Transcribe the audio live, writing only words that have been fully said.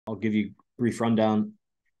I'll give you a brief rundown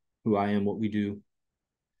who I am, what we do.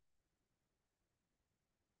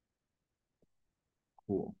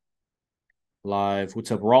 Cool. Live.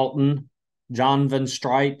 What's up, Ralton? John Van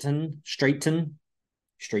Straighten.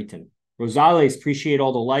 Rosales, appreciate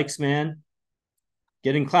all the likes, man.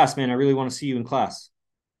 Get in class, man. I really want to see you in class.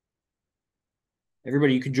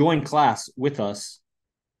 Everybody, you could join class with us.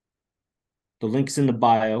 The link's in the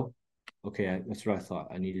bio. Okay, that's what I thought.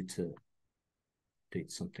 I needed to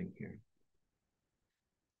update something here.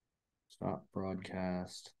 Stop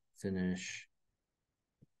broadcast. Finish.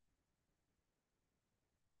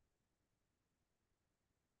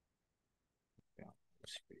 Yeah,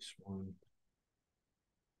 space one.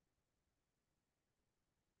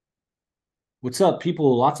 What's up,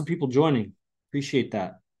 people? Lots of people joining. Appreciate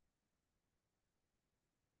that.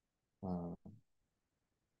 Uh,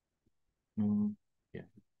 yeah.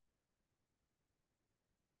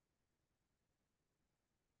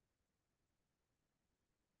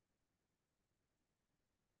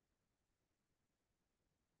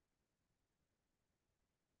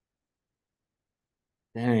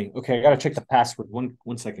 Dang. Okay, I gotta check the password.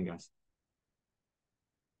 One second, guys.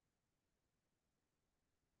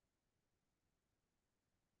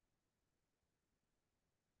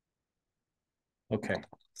 Okay.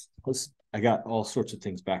 I got all sorts of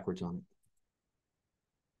things backwards on it.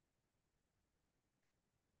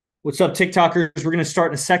 What's up, TikTokers? We're gonna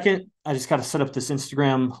start in a second. I just gotta set up this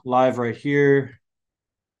Instagram live right here.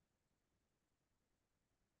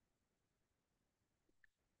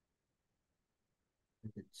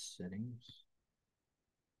 Settings.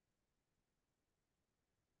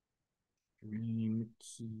 Stream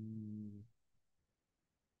key.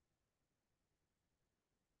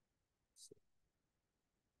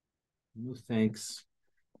 No thanks.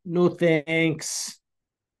 No thanks.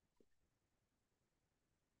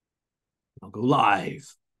 I'll go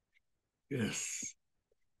live. Yes.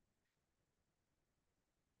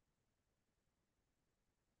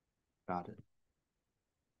 Got it.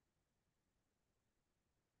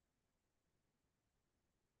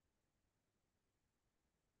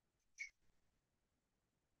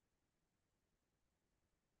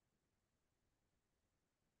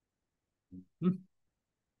 Hmm.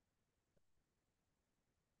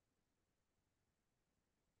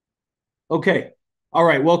 Okay. All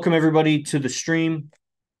right. Welcome everybody to the stream.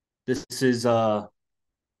 This is a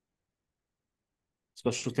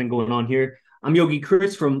special thing going on here. I'm Yogi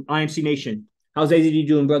Chris from IMC Nation. How's AZD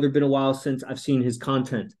doing, brother? Been a while since I've seen his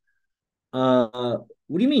content. What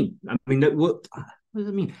do you mean? I mean, what does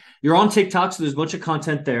it mean? You're on TikTok, so there's a bunch of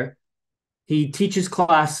content there. He teaches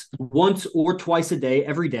class once or twice a day,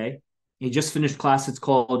 every day. He just finished class. It's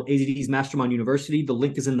called AZD's Mastermind University. The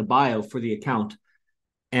link is in the bio for the account.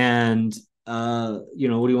 And what do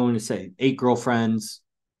you want me to say? 8 girlfriends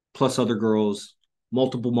plus other girls,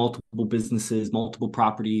 multiple businesses, multiple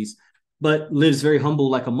properties, but lives very humble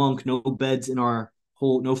like a monk. No beds in our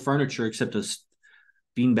whole, no furniture except a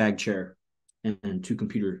beanbag chair and 2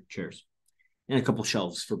 computer chairs and a couple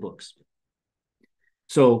shelves for books.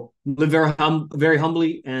 So live very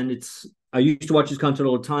humbly, and I used to watch his content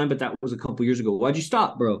all the time, but that was a couple years ago. Why'd you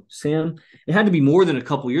stop, bro, Sam? It had to be more than a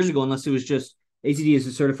couple years ago, unless it was just ACD is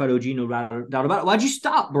a certified OG, no doubt about it. Why'd you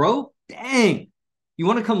stop, bro? Dang, you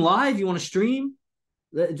want to come live? You want to stream?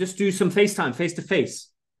 Just do some FaceTime, face to face.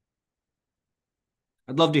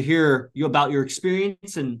 I'd love to hear you about your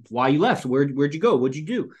experience and why you left. Where'd you go? What'd you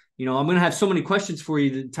do? I'm gonna have so many questions for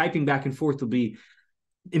you that typing back and forth will be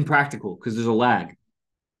impractical because there's a lag.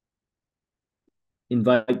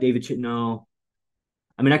 Invite David No.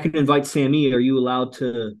 I mean, I can invite Sammy. Are you allowed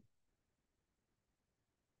to?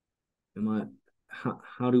 Am I?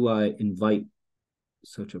 How do I invite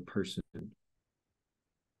such a person?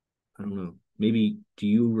 I don't know. Maybe do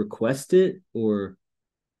you request it or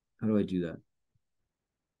how do I do that?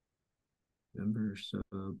 Members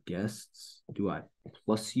of guests. Do I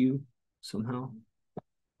plus you somehow?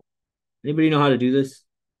 Anybody know how to do this?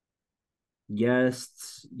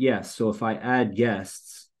 Guests. Yes. So if I add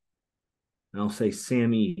guests, I'll say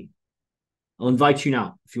Sammy. I'll invite you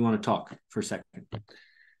now if you want to talk for a second.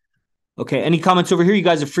 Okay. Any comments over here? You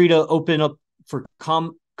guys are free to open up for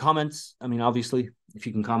comments. I mean, obviously, if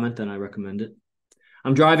you can comment, then I recommend it.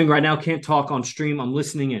 I'm driving right now. Can't talk on stream. I'm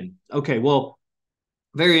listening in. Okay. Well,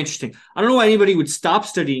 very interesting. I don't know why anybody would stop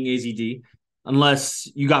studying AZD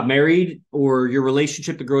unless you got married or your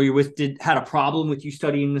relationship, the girl you're with, had a problem with you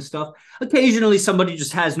studying this stuff. Occasionally, somebody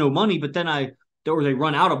just has no money, but then or they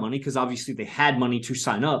run out of money because obviously they had money to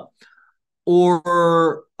sign up,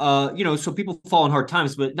 or so people fall in hard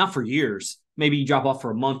times, but not for years. Maybe you drop off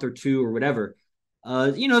for a month or two or whatever.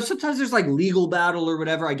 Sometimes there's like legal battle or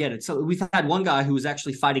whatever. I get it. So we've had one guy who was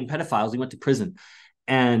actually fighting pedophiles. He went to prison,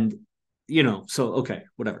 and so okay,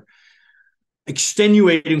 whatever.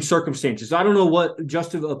 Extenuating circumstances. I don't know what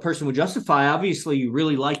a person would justify. Obviously, you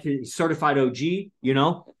really like his certified OG.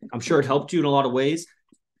 I'm sure it helped you in a lot of ways.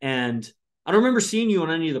 And I don't remember seeing you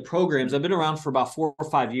on any of the programs. I've been around for about 4 or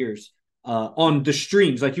 5 years on the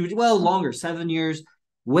streams. Like longer, 7 years.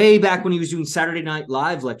 Way back when he was doing Saturday Night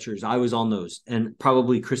Live lectures, I was on those, and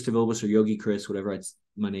probably Chris DeVilbiss or Yogi Chris, whatever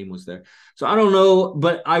my name was there. So I don't know,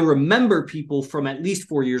 but I remember people from at least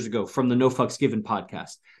 4 years ago from the No Fucks Given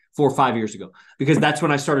podcast, 4 or 5 years ago, because that's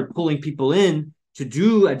when I started pulling people in to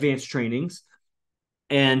do advanced trainings.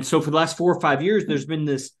 And so for the last 4 or 5 years, there's been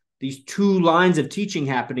these two lines of teaching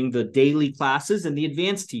happening: the daily classes and the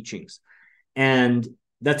advanced teachings. And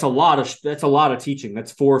that's a lot of teaching.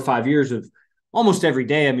 That's 4 or 5 years of almost every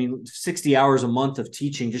day. I mean, 60 hours a month of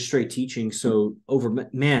teaching, just straight teaching. So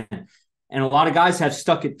man. And a lot of guys have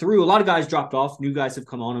stuck it through. A lot of guys dropped off. New guys have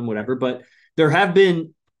come on and whatever. But there have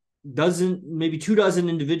been maybe 24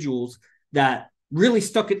 individuals that really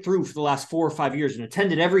stuck it through for the last 4 or 5 years and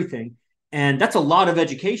attended everything. And that's a lot of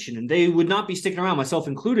education. And they would not be sticking around, myself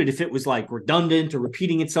included, if it was like redundant or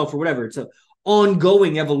repeating itself or whatever. It's an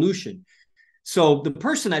ongoing evolution. So the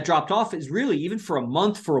person that dropped off is really, even for a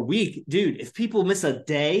month, for a week, dude, if people miss a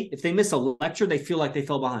day, if they miss a lecture, they feel like they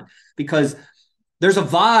fell behind, because there's a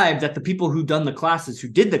vibe that the people who did the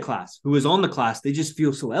class, who was on the class, they just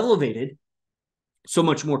feel so elevated, so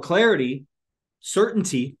much more clarity,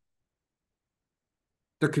 certainty.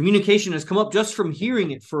 Their communication has come up just from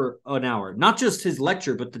hearing it for an hour, not just his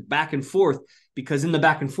lecture, but the back and forth, because in the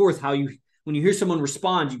back and forth, when you hear someone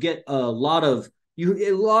respond, you get a lot of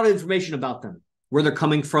information about them, where they're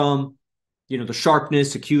coming from, the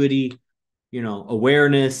sharpness, acuity,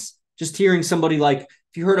 awareness. Just hearing somebody, like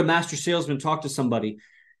if you heard a master salesman talk to somebody,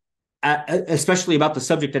 especially about the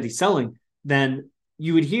subject that he's selling, then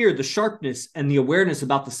you would hear the sharpness and the awareness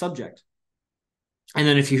about the subject. And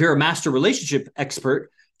then if you hear a master relationship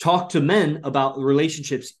expert talk to men about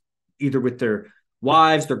relationships, either with their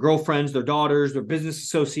wives, their girlfriends, their daughters, their business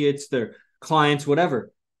associates, their clients,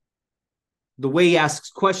 whatever, the way he asks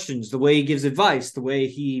questions, the way he gives advice, the way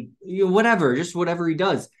he, whatever he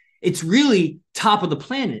does, it's really top of the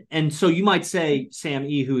planet. And so you might say, Sam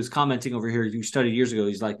E., who is commenting over here, who studied years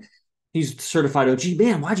ago, he's certified OG.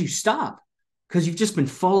 Man, why'd you stop? Because you've just been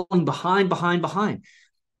falling behind.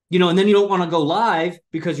 And then you don't want to go live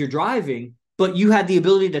because you're driving, but you had the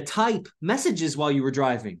ability to type messages while you were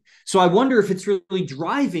driving. So I wonder if it's really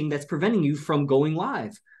driving that's preventing you from going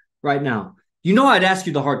live right now. I'd ask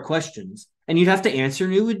you the hard questions and you'd have to answer,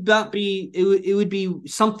 and it would be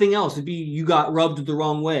something else. It'd be, you got rubbed the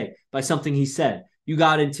wrong way by something he said. You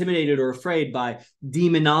got intimidated or afraid by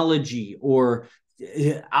demonology or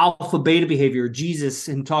alpha beta behavior, Jesus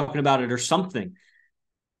and talking about it or something,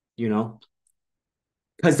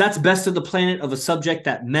 because that's best of the planet of a subject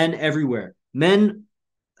that men everywhere. Men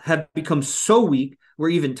have become so weak, where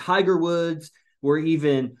even Tiger Woods, where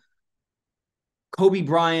even Kobe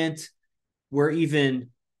Bryant, where even,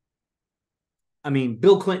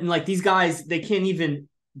 Bill Clinton, like these guys, they can't even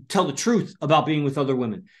tell the truth about being with other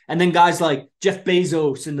women. And then guys like Jeff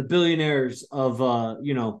Bezos and the billionaires of,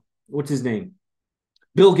 what's his name?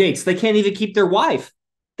 Bill Gates, they can't even keep their wife.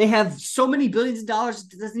 They have so many billions of dollars,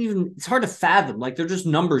 it's hard to fathom. Like, they're just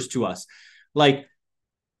numbers to us. Like,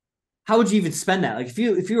 how would you even spend that? Like, if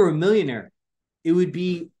you were a millionaire, it would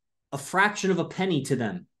be a fraction of a penny to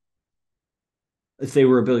them if they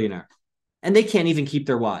were a billionaire. And they can't even keep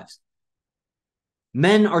their wives.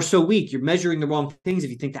 Men are so weak. You're measuring the wrong things if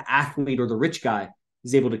you think the athlete or the rich guy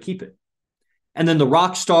is able to keep it. And then the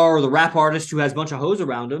rock star or the rap artist who has a bunch of hoes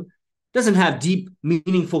around him doesn't have deep,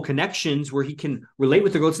 meaningful connections where he can relate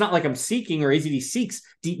with the girl. It's not like I'm seeking, or AZD seeks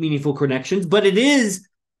deep, meaningful connections, but it is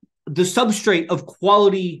the substrate of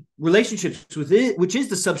quality relationships with it, which is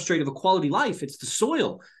the substrate of a quality life. It's the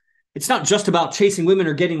soil. It's not just about chasing women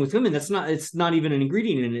or getting with women. It's not even an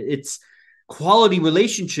ingredient in it. It's quality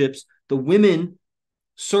relationships. The women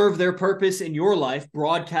serve their purpose in your life,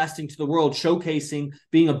 broadcasting to the world, showcasing,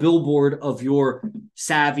 being a billboard of your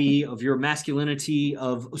savvy, of your masculinity,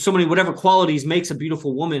 of so many whatever qualities makes a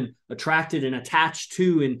beautiful woman attracted and attached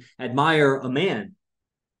to and admire a man.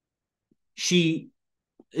 She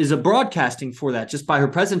is a broadcasting for that just by her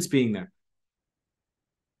presence being there.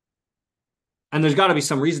 And there's got to be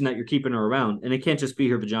some reason that you're keeping her around, and it can't just be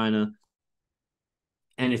her vagina.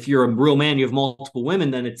 And if you're a real man, you have multiple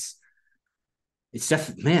women, then it's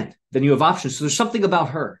definitely, man, then you have options. So there's something about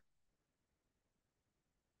her.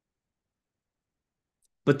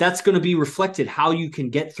 but that's going to be reflected how you can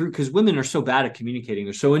get through, because women are so bad at communicating.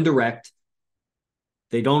 They're so indirect.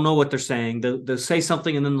 They don't know what they're saying. They'll say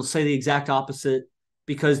something and then they'll say the exact opposite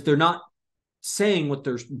because they're not saying what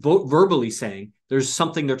they're verbally saying. There's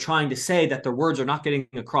something they're trying to say that their words are not getting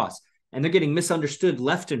across. And they're getting misunderstood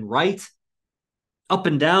left and right, up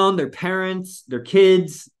and down. Their parents, their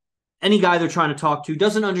kids, any guy they're trying to talk to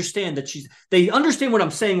doesn't understand that they understand what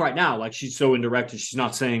I'm saying right now. Like, she's so indirect and she's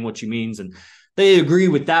not saying what she means. And they agree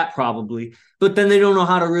with that probably, but then they don't know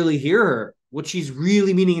how to really hear her, what she's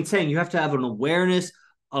really meaning and saying. You have to have an awareness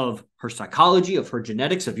of her psychology, of her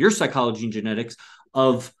genetics, of your psychology and genetics,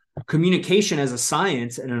 of communication as a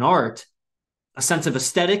science and an art, a sense of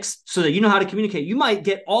aesthetics, so that you know how to communicate. You might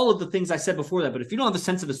get all of the things I said before that, but if you don't have a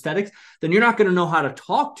sense of aesthetics, then you're not going to know how to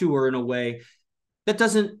talk to her in a way that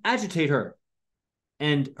doesn't agitate her.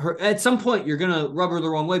 And her, at some point, you're going to rub her the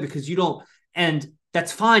wrong way because you don't, and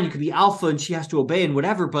that's fine. You could be alpha and she has to obey and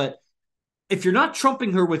whatever, but if you're not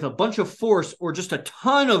trumping her with a bunch of force or just a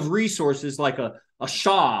ton of resources, like a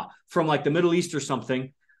Shah from like the Middle East or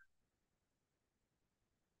something,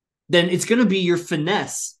 then it's going to be your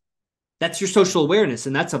finesse. That's your social awareness,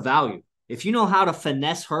 and that's a value. If you know how to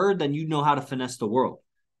finesse her, then you know how to finesse the world.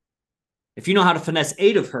 If you know how to finesse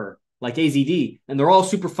 8 of her, like AZD, and they're all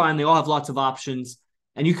super fine, they all have lots of options,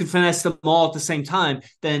 and you can finesse them all at the same time,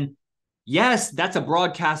 then yes, that's a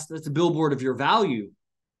broadcast, that's a billboard of your value.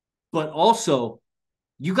 But also,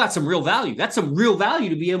 you got some real value. That's some real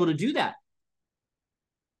value to be able to do that.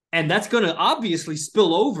 And that's going to obviously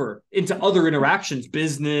spill over into other interactions,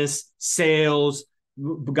 business, sales,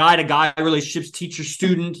 guy-to-guy relationships,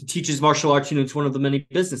 teacher-student. He teaches martial arts, it's one of the many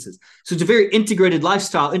businesses. So it's a very integrated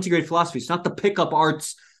lifestyle, integrated philosophy. It's not the pickup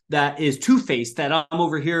arts that is two-faced, that I'm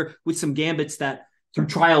over here with some gambits that through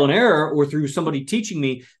trial and error or through somebody teaching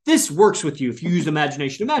me, this works with you if you use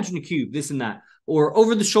imagination. Imagine a cube, this and that. Or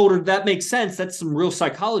over the shoulder, that makes sense. That's some real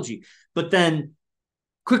psychology. But then,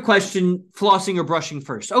 quick question, flossing or brushing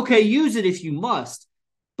first. Okay, use it if you must.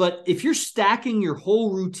 But if you're stacking your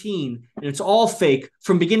whole routine and it's all fake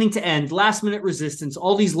from beginning to end, last minute resistance,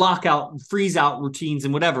 all these lockout, freeze out routines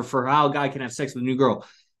and whatever for how a guy can have sex with a new girl,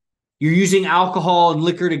 you're using alcohol and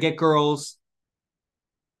liquor to get girls,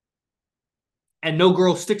 and no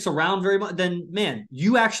girl sticks around very much, then man,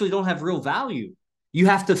 you actually don't have real value. You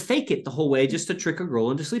have to fake it the whole way just to trick a girl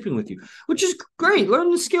into sleeping with you, which is great. Learn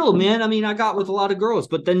the skill, man. I mean, I got with a lot of girls,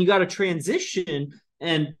 but then you got to transition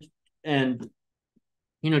and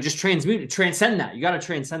just transcend that. You got to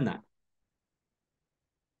transcend that.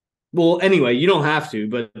 Well, anyway, you don't have to,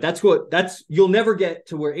 but you'll never get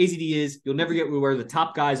to where AZD is. You'll never get where the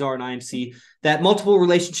top guys are in IMC. That multiple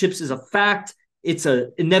relationships is a fact. It's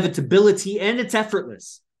an inevitability, and it's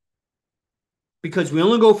effortless. Because we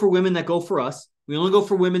only go for women that go for us. We only go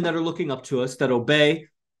for women that are looking up to us, that obey,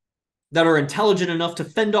 that are intelligent enough to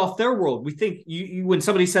fend off their world. We think when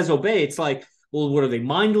somebody says obey, it's like, well, what are they,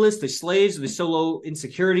 mindless? They're slaves? They're so low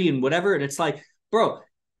insecurity and whatever. And it's like, bro,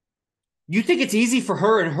 you think it's easy for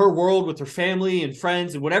her in her world with her family and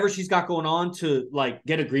friends and whatever she's got going on to like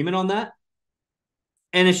get agreement on that?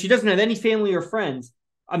 And if she doesn't have any family or friends,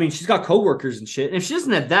 I mean, she's got coworkers and shit. And if she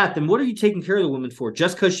doesn't have that, then what are you taking care of the woman for?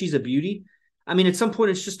 Just because she's a beauty? I mean, at some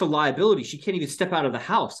point, it's just a liability. She can't even step out of the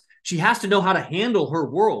house. She has to know how to handle her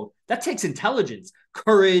world. That takes intelligence,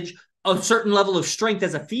 courage, a certain level of strength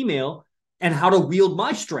as a female, and how to wield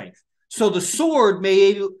my strength. So the sword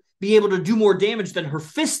may be able to do more damage than her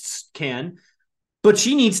fists can, but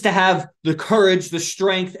she needs to have the courage, the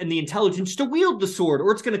strength, and the intelligence to wield the sword,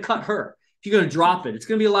 or it's going to cut her. She's going to drop it. It's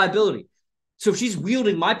going to be a liability. So if she's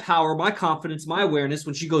wielding my power, my confidence, my awareness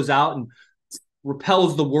when she goes out and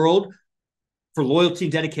repels the world for loyalty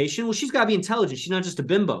and dedication, well, she's got to be intelligent. She's not just a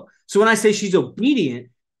bimbo. So when I say she's obedient,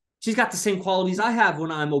 she's got the same qualities I have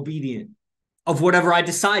when I'm obedient of whatever I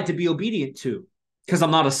decide to be obedient to, because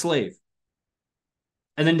I'm not a slave.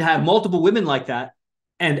 And then to have multiple women like that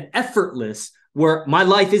and effortless, where my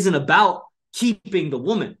life isn't about keeping the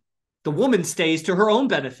woman. The woman stays to her own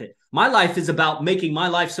benefit. My life is about making my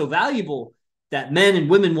life so valuable that men and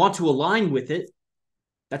women want to align with it.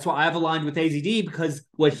 That's why I've aligned with AZD, because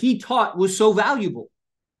what he taught was so valuable.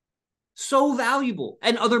 So valuable.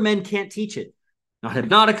 And other men can't teach it. Not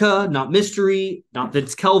Hypnotica, not Mystery, not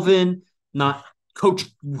Vince Kelvin, not Coach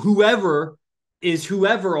whoever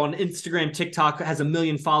on Instagram, TikTok, has 1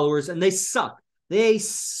 million followers, and they suck. They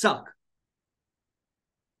suck.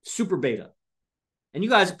 Super beta. And you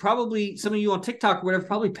guys probably, some of you on TikTok or whatever,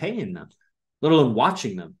 probably paying them, let alone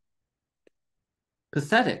watching them.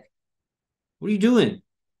 Pathetic. What are you doing?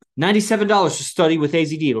 $97 to study with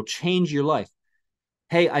AZD. It'll change your life.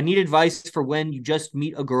 hey, I need advice for when you just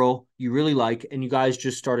meet a girl you really like and you guys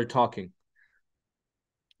just started talking.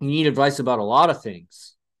 You need advice about a lot of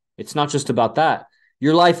things. It's not just about that.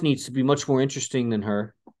 Your life needs to be much more interesting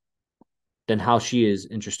than how she is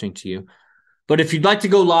interesting to you. But if you'd like to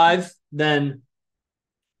go live, then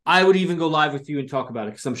I would even go live with you and talk about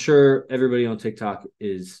it, because I'm sure everybody on TikTok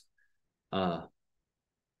is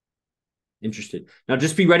interested. Now,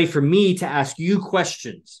 just be ready for me to ask you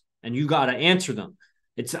questions, and you got to answer them.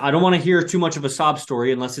 I don't want to hear too much of a sob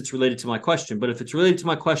story unless it's related to my question. But if it's related to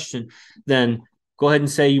my question, then go ahead and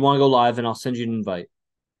say you want to go live, and I'll send you an invite,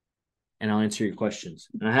 and I'll answer your questions.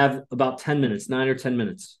 And I have about 10 minutes, 9 or 10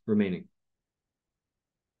 minutes remaining.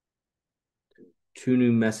 2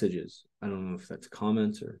 new messages. I don't know if that's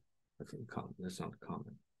comments or I think that's not a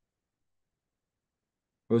comment.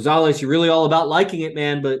 Rosales, you're really all about liking it,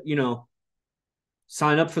 man. But,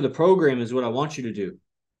 sign up for the program is what I want you to do.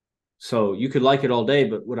 So you could like it all day,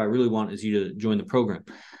 but what I really want is you to join the program.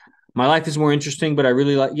 My life is more interesting, but I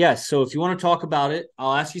really like, yes. So if you want to talk about it,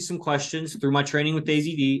 I'll ask you some questions through my training with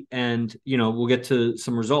AZD, and, we'll get to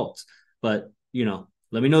some results. But,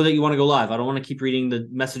 let me know that you want to go live. I don't want to keep reading the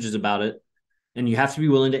messages about it. And you have to be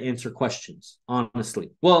willing to answer questions, honestly.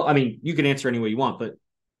 Well, I mean, you can answer any way you want, but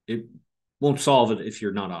it won't solve it if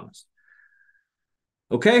you're not honest.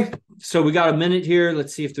 Okay, so we got a minute here.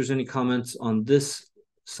 Let's see if there's any comments on this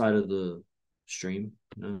side of the stream.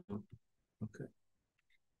 No. Okay.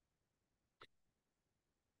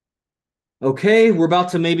 Okay, we're about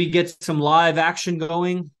to maybe get some live action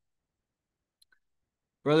going.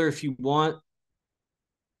 Brother, if you want,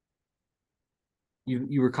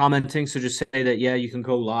 you were commenting, so just say that, yeah, you can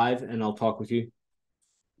go live and I'll talk with you.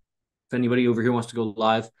 If anybody over here wants to go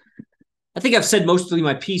live. I think I've said mostly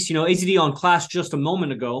my piece. AZD on class just a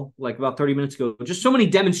moment ago, like about 30 minutes ago, just so many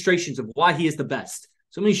demonstrations of why he is the best.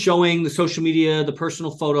 So many showing the social media, the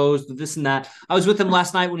personal photos, the this and that. I was with him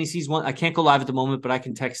last night when he sees one. I can't go live at the moment, but I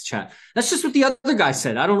can text chat. That's just what the other guy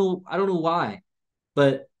said. I don't know why,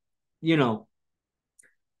 but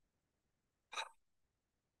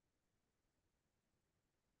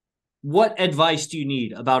what advice do you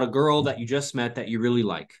need about a girl that you just met that you really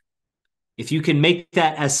like? If you can make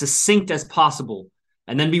that as succinct as possible,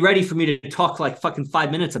 and then be ready for me to talk like fucking 5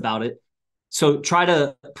 minutes about it. So try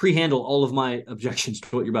to pre-handle all of my objections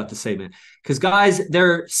to what you're about to say, man. Because guys,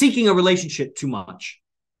 they're seeking a relationship too much.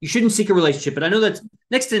 You shouldn't seek a relationship, but I know that's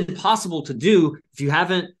next to impossible to do if you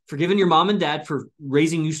haven't forgiven your mom and dad for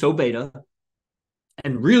raising you so beta,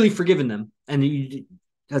 and really forgiven them. And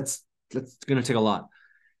that's going to take a lot.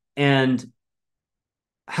 And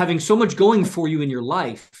having so much going for you in your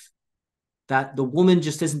life that the woman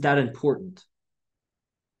just isn't that important.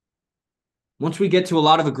 Once we get to a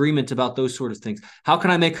lot of agreement about those sort of things, how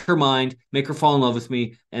can I make her mind, make her fall in love with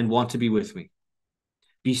me and want to be with me?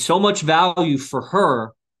 Be so much value for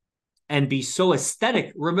her and be so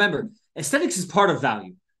aesthetic. Remember, aesthetics is part of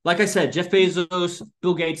value. Like I said, Jeff Bezos,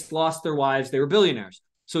 Bill Gates lost their wives. They were billionaires.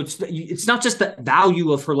 So it's not just the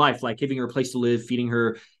value of her life, like giving her a place to live, feeding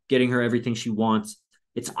her, getting her everything she wants.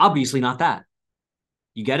 It's obviously not that.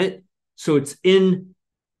 You get it? So it's in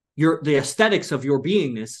the aesthetics of your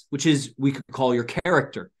beingness, which is, we could call your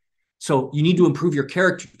character. So you need to improve your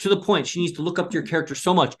character to the point she needs to look up to your character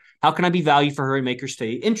so much. How can I be value for her and make her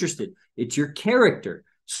stay interested? It's your character.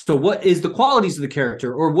 So what is the qualities of the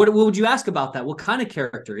character? Or what would you ask about that? What kind of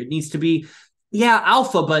character? It needs to be,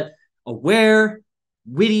 alpha, but aware,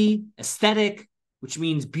 witty, aesthetic, which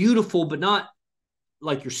means beautiful, but not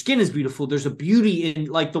like your skin is beautiful. There's a beauty in,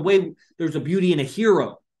 like, the way there's a beauty in a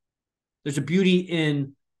hero. There's a beauty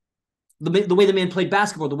in the way the man played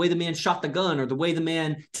basketball, the way the man shot the gun, or the way the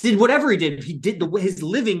man did whatever he did. He did his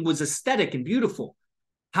living was aesthetic and beautiful.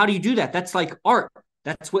 How do you do that? That's like art.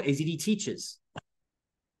 That's what AZD teaches.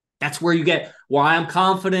 That's where you get why I'm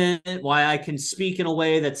confident, why I can speak in a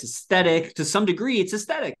way that's aesthetic. To some degree, it's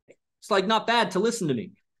aesthetic. It's like not bad to listen to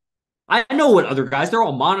me. I know what other guys, they're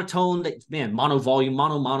all monotone. Mono volume,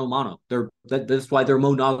 mono. That's why they're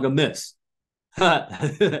monogamous.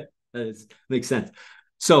 That makes sense.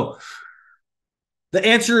 So the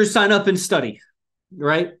answer is sign up and study,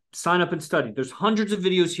 right? Sign up and study. There's hundreds of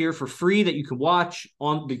videos here for free that you can watch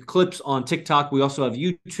on the clips on TikTok. We also have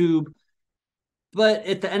YouTube. But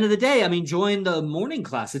at the end of the day, join the morning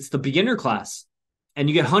class. It's the beginner class. And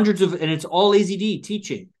you get hundreds and it's all AZD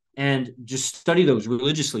teaching. And just study those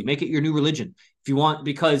religiously. Make it your new religion if you want,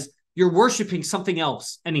 because you're worshiping something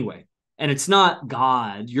else anyway. And it's not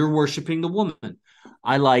God. You're worshiping the woman.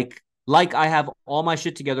 I have all my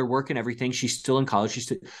shit together, work and everything. She's still in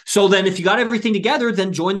college. So then if you got everything together,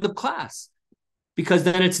 then join the class, because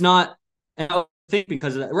then it's not, overthink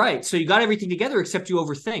because of that. Right. So you got everything together except you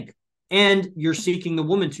overthink and you're seeking the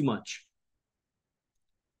woman too much.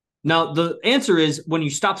 Now, the answer is when you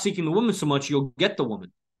stop seeking the woman so much, you'll get the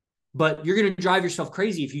woman. But you're going to drive yourself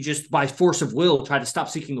crazy if you just by force of will try to stop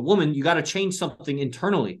seeking the woman. You got to change something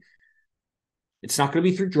internally. It's not going to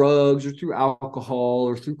be through drugs or through alcohol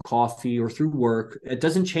or through coffee or through work. It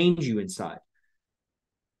doesn't change you inside.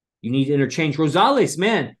 You need interchange. Rosales,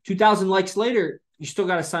 man, 2,000 likes later, you still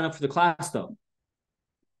got to sign up for the class, though.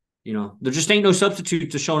 You know, there just ain't no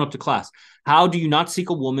substitute to showing up to class. How do you not seek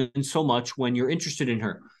a woman so much when you're interested in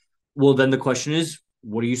her? Well, then the question is,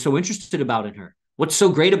 what are you so interested about in her? What's so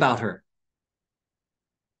great about her?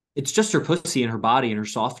 It's just her pussy and her body and her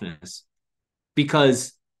softness.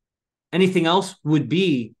 Because anything else would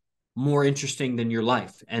be more interesting than your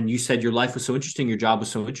life. And you said your life was so interesting, your job was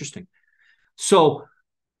so interesting. So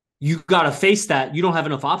you got to face that. You don't have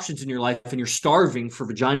enough options in your life and you're starving for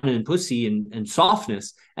vagina and pussy and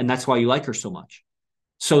softness. And that's why you like her so much.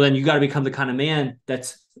 So then you got to become the kind of man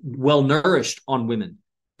that's well nourished on women.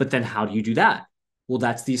 But then how do you do that? Well,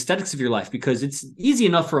 that's the aesthetics of your life, because it's easy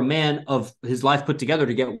enough for a man of his life put together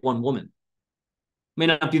to get one woman. May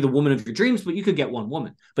not be the woman of your dreams, but you could get one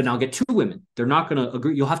woman. But now get two women. They're not going to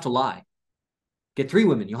agree. You'll have to lie. Get three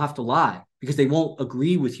women. You'll have to lie because they won't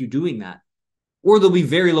agree with you doing that. Or there'll be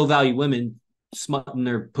very low value women smutting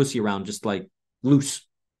their pussy around just like loose.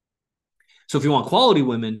 So if you want quality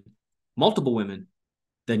women, multiple women,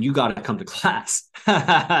 then you got to come to class.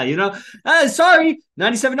 You know, sorry,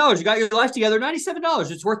 $97. You got your life together,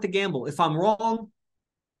 $97. It's worth the gamble. If I'm wrong,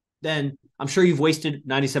 then I'm sure you've wasted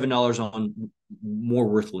 $97 on more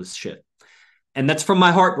worthless shit. And that's from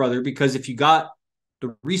my heart, brother, because if you got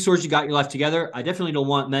the resource, you got your life together, I definitely don't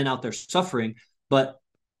want men out there suffering, but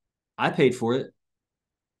I paid for it.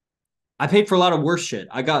 I paid for a lot of worse shit.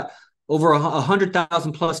 I got over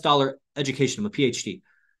 $100,000+ education. I'm a PhD.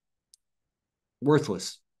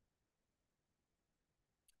 Worthless.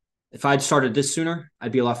 If I'd started this sooner,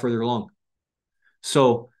 I'd be a lot further along.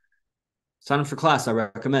 So sign up for class, I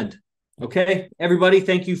recommend. Okay, everybody,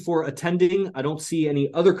 thank you for attending. I don't see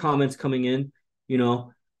any other comments coming in. You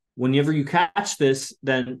know, whenever you catch this,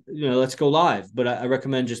 then, you know, let's go live. But I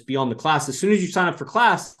recommend just be on the class. As soon as you sign up for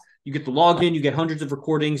class, you get the login, you get hundreds of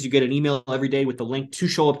recordings, you get an email every day with the link to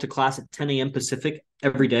show up to class at 10 a.m. Pacific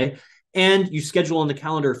every day. And you schedule on the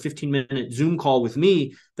calendar a 15-minute Zoom call with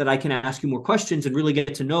me that I can ask you more questions and really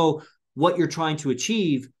get to know what you're trying to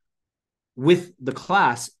achieve with the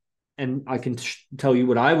class. And I can tell you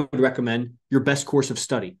what I would recommend, your best course of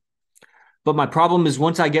study. But my problem is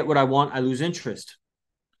once I get what I want, I lose interest.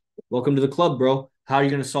 Welcome to the club, bro. How are you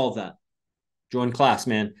going to solve that? Join class,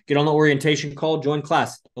 man. Get on the orientation call, join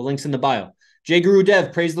class. The link's in the bio. Jay Guru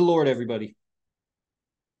Dev, praise the Lord, everybody.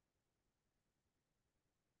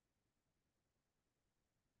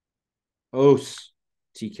 Os,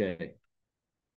 TK.